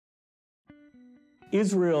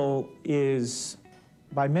Israel is,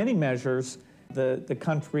 by many measures, the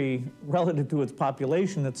country relative to its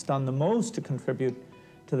population that's done the most to contribute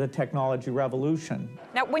to the technology revolution.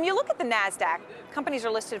 Now, when you look at the NASDAQ, companies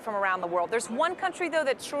are listed from around the world. There's one country, though,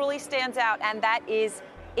 that truly stands out, and that is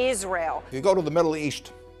Israel. If you go to the Middle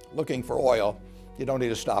East looking for oil, you don't need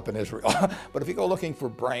to stop in Israel. But if you go looking for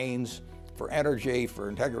brains, for energy, for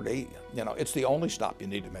integrity, you know, it's the only stop you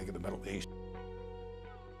need to make in the Middle East.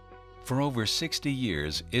 For over 60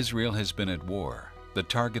 years, Israel has been at war, the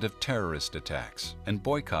target of terrorist attacks, and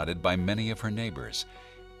boycotted by many of her neighbors.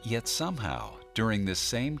 Yet somehow, during this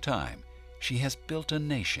same time, she has built a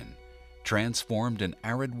nation, transformed an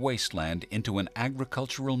arid wasteland into an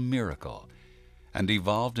agricultural miracle, and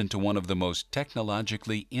evolved into one of the most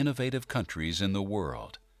technologically innovative countries in the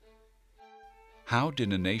world. How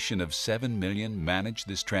did a nation of 7 million manage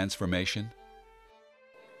this transformation?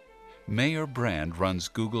 Mayor Brand runs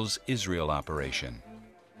Google's Israel operation.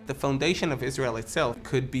 The foundation of Israel itself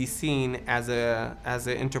could be seen as an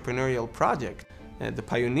entrepreneurial project. The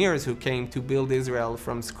pioneers who came to build Israel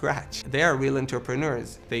from scratch, they are real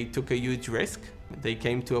entrepreneurs. They took a huge risk. They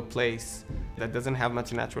came to a place that doesn't have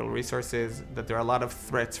much natural resources, that there are a lot of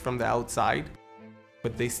threats from the outside,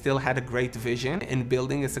 but they still had a great vision in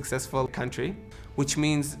building a successful country, which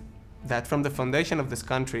means that from the foundation of this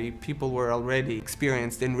country, people were already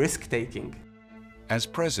experienced in risk-taking. As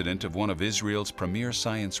president of one of Israel's premier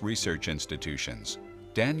science research institutions,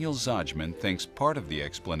 Daniel Zajfman thinks part of the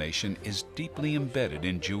explanation is deeply embedded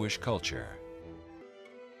in Jewish culture.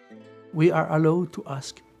 We are allowed to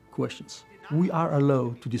ask questions. We are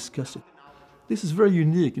allowed to discuss it. This is very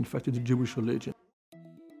unique, in fact, in the Jewish religion.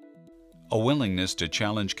 A willingness to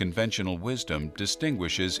challenge conventional wisdom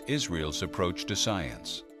distinguishes Israel's approach to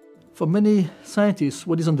science. For many scientists,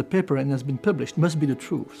 what is on the paper and has been published must be the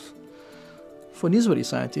truth. For an Israeli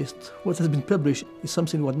scientist, what has been published is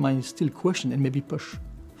something what might still question and maybe push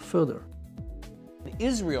further.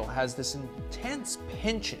 Israel has this intense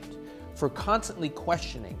penchant for constantly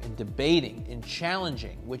questioning and debating and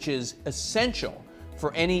challenging, which is essential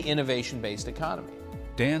for any innovation-based economy.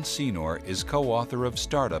 Dan Senor is co-author of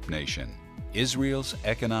Startup Nation, Israel's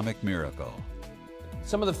Economic Miracle.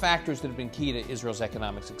 Some of the factors that have been key to Israel's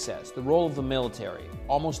economic success: the role of the military.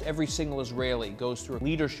 Almost every single Israeli goes through a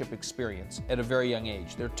leadership experience at a very young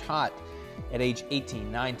age. They're taught at age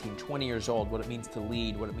 18, 19, 20 years old what it means to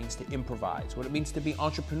lead, what it means to improvise, what it means to be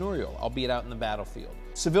entrepreneurial, albeit out in the battlefield.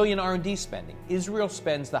 Civilian R&D spending. Israel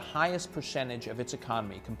spends the highest percentage of its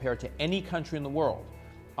economy compared to any country in the world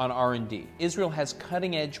on R&D. Israel has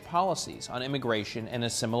cutting-edge policies on immigration and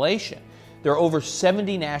assimilation. There are over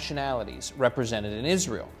 70 nationalities represented in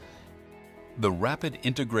Israel. The rapid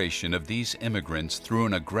integration of these immigrants through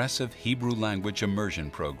an aggressive Hebrew language immersion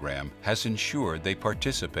program has ensured they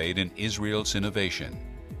participate in Israel's innovation.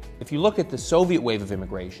 If you look at the Soviet wave of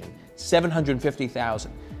immigration,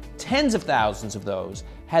 750,000, tens of thousands of those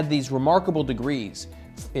had these remarkable degrees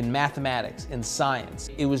in mathematics and science.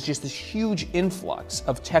 It was just this huge influx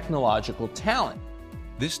of technological talent.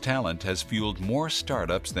 This talent has fueled more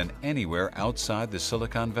startups than anywhere outside the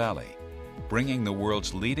Silicon Valley, bringing the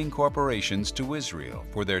world's leading corporations to Israel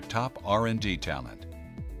for their top R&D talent.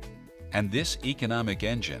 And this economic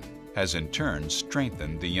engine has in turn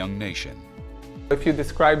strengthened the young nation. If you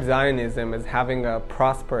describe Zionism as having a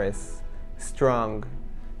prosperous, strong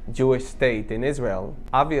Jewish state in Israel,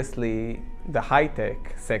 obviously the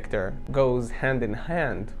high-tech sector goes hand in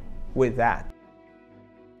hand with that.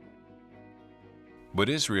 But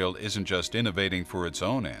Israel isn't just innovating for its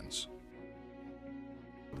own ends.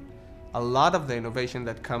 A lot of the innovation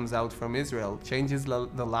that comes out from Israel changes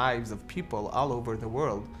the lives of people all over the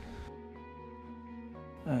world.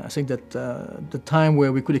 I think that the time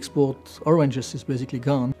where we could export oranges is basically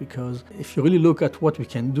gone, because if you really look at what we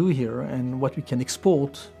can do here and what we can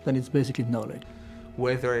export, then it's basically knowledge.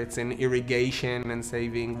 Whether it's in irrigation and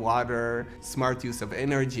saving water, smart use of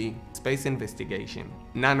energy, space investigation,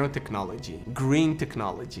 nanotechnology, green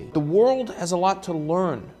technology. The world has a lot to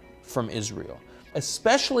learn from Israel,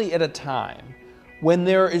 especially at a time when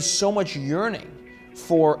there is so much yearning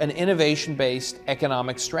for an innovation-based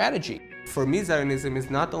economic strategy. For me, Zionism is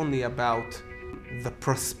not only about the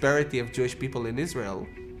prosperity of Jewish people in Israel,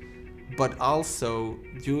 but also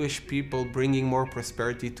Jewish people bringing more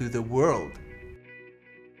prosperity to the world.